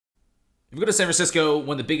If we go to San Francisco,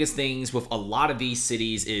 one of the biggest things with a lot of these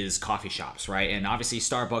cities is coffee shops, right? And obviously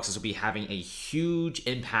Starbucks will be having a huge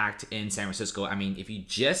impact in San Francisco. I mean, if you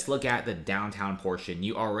just look at the downtown portion,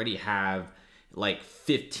 you already have like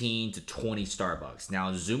 15 to 20 Starbucks.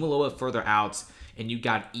 Now zoom a little bit further out and you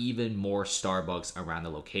got even more Starbucks around the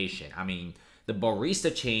location. I mean, the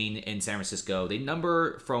barista chain in San Francisco, they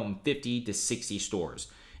number from 50 to 60 stores.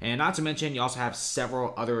 And not to mention, you also have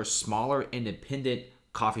several other smaller independent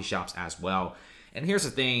coffee shops as well. And here's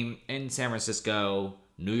the thing, in San Francisco,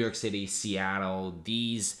 New York City, Seattle,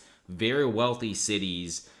 these very wealthy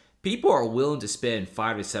cities, people are willing to spend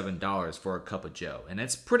 $5 to $7 for a cup of joe. And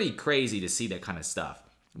it's pretty crazy to see that kind of stuff.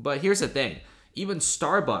 But here's the thing, even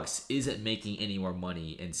Starbucks isn't making any more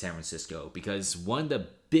money in San Francisco because one of the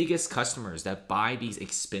biggest customers that buy these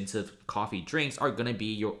expensive coffee drinks are going to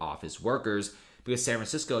be your office workers, because San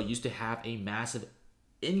Francisco used to have a massive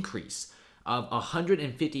increase of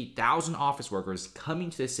 150,000 office workers coming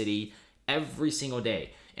to the city every single day.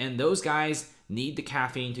 And those guys need the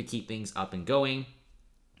caffeine to keep things up and going.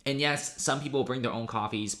 And yes, some people bring their own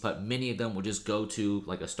coffees, but many of them will just go to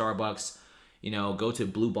like a Starbucks, go to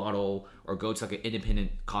Blue Bottle or go to like an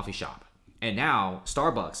independent coffee shop. And now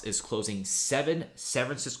Starbucks is closing 7 San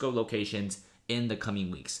Francisco locations in the coming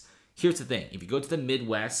weeks. Here's the thing. If you go to the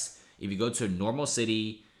Midwest, if you go to a normal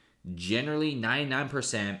city, generally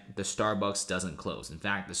 99% the Starbucks doesn't close. In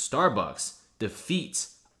fact, the Starbucks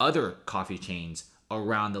defeats other coffee chains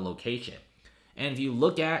around the location. And if you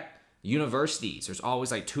look at universities, there's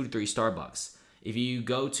always like 2 to 3 Starbucks. If you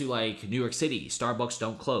go to like New York City, Starbucks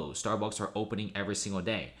don't close. Starbucks are opening every single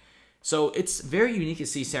day. So it's very unique to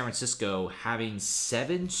see San Francisco having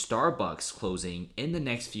 7 Starbucks closing in the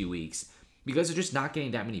next few weeks because they're just not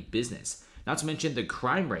getting that many business. Not to mention the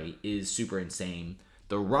crime rate is super insane.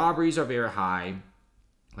 The robberies are very high.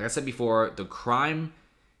 Like I said before, the crime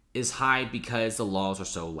is high because the laws are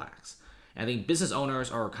so lax. And I think business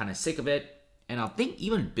owners are kind of sick of it. And I think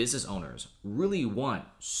even business owners really want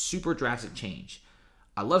super drastic change.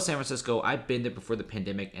 I love San Francisco. I've been there before the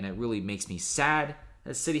pandemic, and it really makes me sad that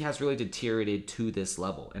the city has really deteriorated to this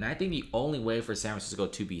level. And I think the only way for San Francisco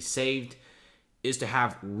to be saved is to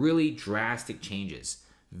have really drastic changes.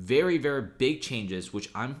 Very, very big changes, which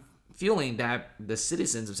I'm feeling that the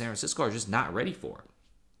citizens of San Francisco are just not ready for.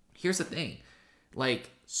 Here's the thing, like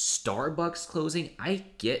Starbucks closing, I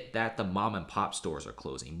get that the mom and pop stores are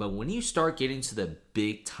closing, but when you start getting to the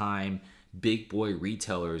big time, big boy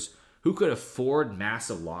retailers who could afford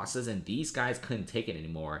massive losses, and these guys couldn't take it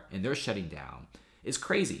anymore and they're shutting down, it's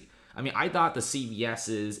crazy. I mean, I thought the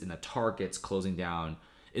CVS's and the Targets closing down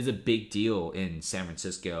is a big deal in San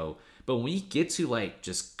Francisco. But when you get to like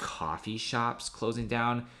just coffee shops closing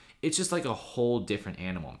down, it's just like a whole different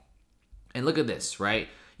animal. And look at this, right?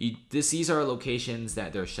 These are locations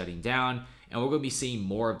that they're shutting down, and we're going to be seeing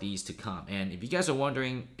more of these to come. And if you guys are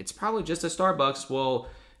wondering, it's probably just a Starbucks. Well,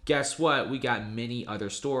 guess what? We got many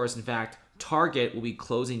other stores. In fact, Target will be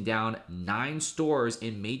closing down 9 stores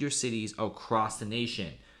in major cities across the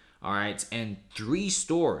nation. All right, and 3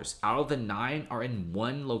 stores out of the 9 are in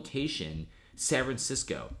one location, San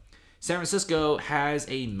Francisco. San Francisco has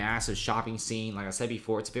a massive shopping scene. Like I said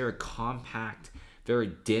before, it's a very compact, very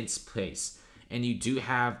dense place. And you do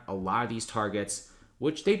have a lot of these Targets,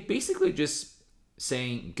 which they basically just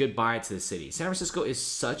saying goodbye to the city. San Francisco is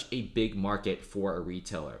such a big market for a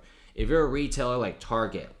retailer. If you're a retailer like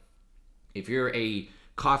Target, if you're a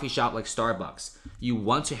coffee shop like Starbucks, you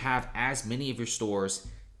want to have as many of your stores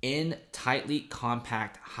in tightly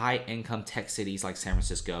compact, high-income tech cities like San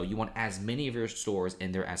Francisco. You want as many of your stores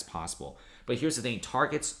in there as possible. But here's the thing,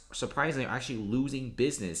 Targets, surprisingly, are actually losing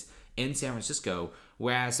business in San Francisco,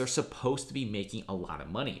 whereas they're supposed to be making a lot of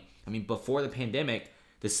money. I mean, before the pandemic,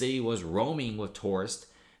 the city was roaming with tourists.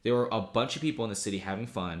 There were a bunch of people in the city having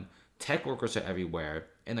fun. Tech workers are everywhere,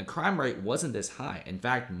 and the crime rate wasn't this high. In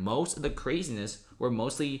fact, most of the craziness were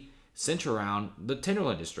mostly centered around the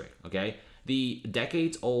Tenderloin district, okay? The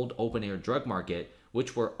decades-old open-air drug market,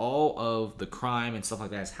 which where all of the crime and stuff like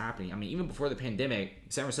that is happening. I mean, even before the pandemic,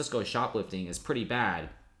 San Francisco shoplifting is pretty bad,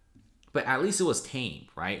 but at least it was tamed,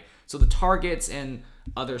 right? So the Targets and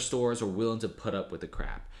other stores were willing to put up with the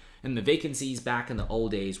crap. And the vacancies back in the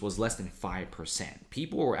old days was less than 5%.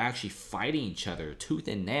 People were actually fighting each other tooth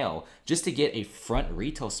and nail just to get a front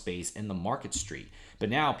retail space in the Market Street. But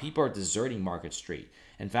now people are deserting Market Street.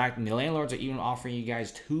 In fact, the landlords are even offering you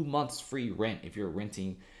guys 2 months free rent if you're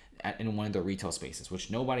renting in one of the retail spaces,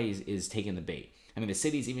 which nobody is taking the bait. I mean, the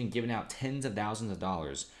city's even giving out tens of thousands of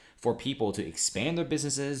dollars for people to expand their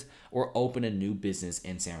businesses or open a new business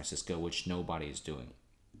in San Francisco, which nobody is doing.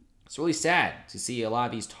 It's really sad to see a lot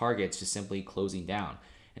of these Targets just simply closing down.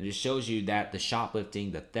 And it just shows you that the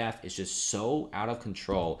shoplifting, the theft is just so out of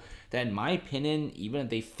control that, in my opinion, even if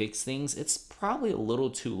they fix things, it's probably a little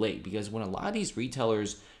too late. Because when a lot of these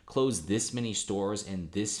retailers close this many stores in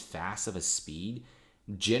this fast of a speed,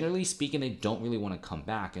 generally speaking, they don't really want to come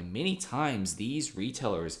back. And many times these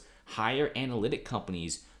retailers hire analytic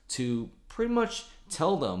companies to pretty much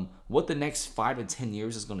tell them what the next 5 to 10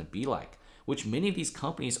 years is going to be like, which many of these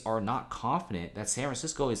companies are not confident that San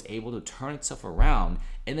Francisco is able to turn itself around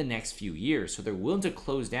in the next few years. So they're willing to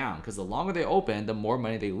close down because the longer they open, the more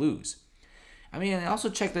money they lose. I mean, and also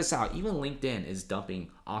check this out. Even LinkedIn is dumping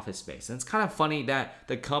office space. And it's kind of funny that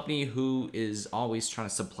the company who is always trying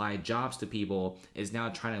to supply jobs to people is now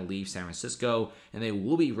trying to leave San Francisco, and they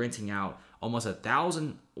will be renting out almost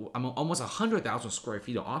 100,000 square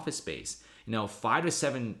feet of office space, 5 to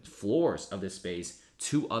 7 floors of this space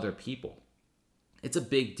to other people. It's a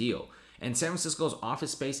big deal. And San Francisco's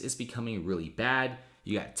office space is becoming really bad.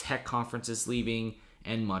 You got tech conferences leaving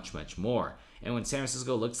and much, much more. And when San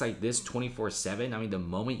Francisco looks like this 24/7, I mean, the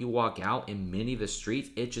moment you walk out in many of the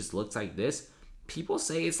streets, it just looks like this. People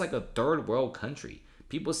say it's like a third world country.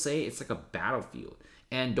 People say it's like a battlefield.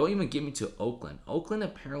 And don't even get me to Oakland. Oakland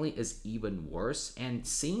apparently is even worse. And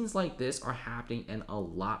scenes like this are happening in a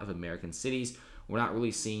lot of American cities. We're not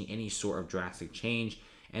really seeing any sort of drastic change.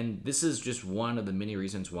 And this is just one of the many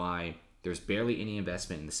reasons why there's barely any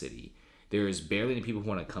investment in the city. There's barely any people who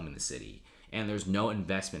want to come in the city. And there's no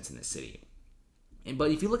investments in the city.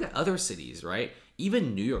 But if you look at other cities, right,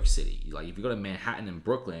 even New York City, like if you go to Manhattan and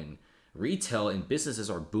Brooklyn, retail and businesses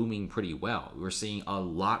are booming pretty well. We're seeing a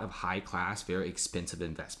lot of high class, very expensive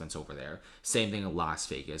investments over there. Same thing in Las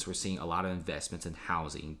Vegas. We're seeing a lot of investments in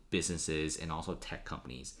housing, businesses, and also tech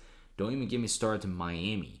companies. Don't even get me started to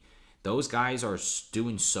Miami. Those guys are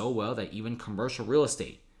doing so well that even commercial real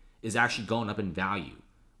estate is actually going up in value,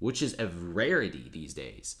 which is a rarity these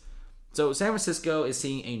days. So San Francisco is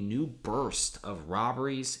seeing a new burst of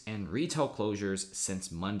robberies and retail closures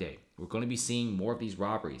since Monday. We're going to be seeing more of these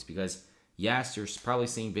robberies because, yes, you're probably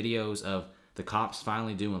seeing videos of the cops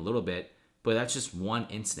finally doing a little bit, but that's just one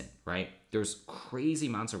incident, right? There's crazy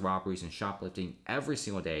amounts of robberies and shoplifting every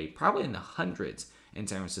single day, probably in the hundreds in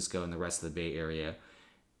San Francisco and the rest of the Bay Area,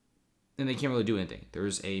 and they can't really do anything.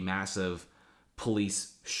 There's a massive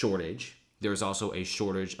police shortage. There's also a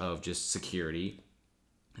shortage of just security.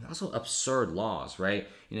 And also absurd laws, right?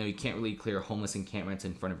 You can't really clear homeless encampments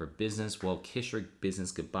in front of your business. Well, kiss your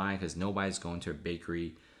business goodbye because nobody's going to a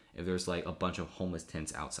bakery if there's like a bunch of homeless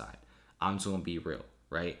tents outside. I'm just going to be real,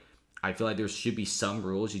 right? I feel like there should be some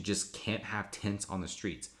rules. You just can't have tents on the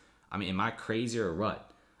streets. I mean, am I crazy or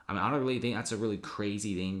what? I mean, I don't really think that's a really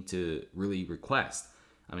crazy thing to really request.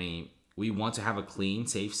 I mean, we want to have a clean,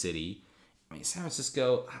 safe city. I mean, San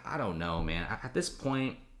Francisco, I don't know, man. At this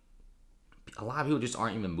point, a lot of people just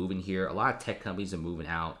aren't even moving here. A lot of tech companies are moving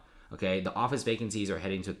out. Okay, the office vacancies are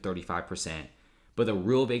heading to 35%, but the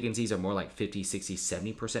real vacancies are more like 50, 60,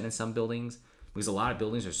 70% in some buildings because a lot of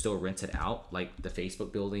buildings are still rented out, like the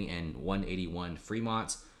Facebook building and 181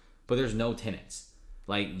 Fremont's, but there's no tenants.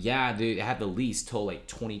 Like, yeah, they have the lease till like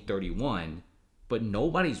 2031, but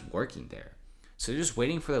nobody's working there. So they're just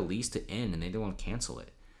waiting for the lease to end and they don't want to cancel it.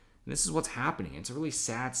 And this is what's happening. It's a really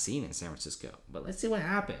sad scene in San Francisco. But let's see what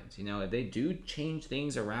happens. If they do change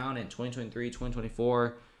things around in 2023,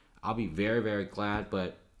 2024, I'll be very, very glad.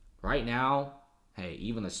 But right now, hey,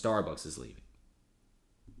 even the Starbucks is leaving.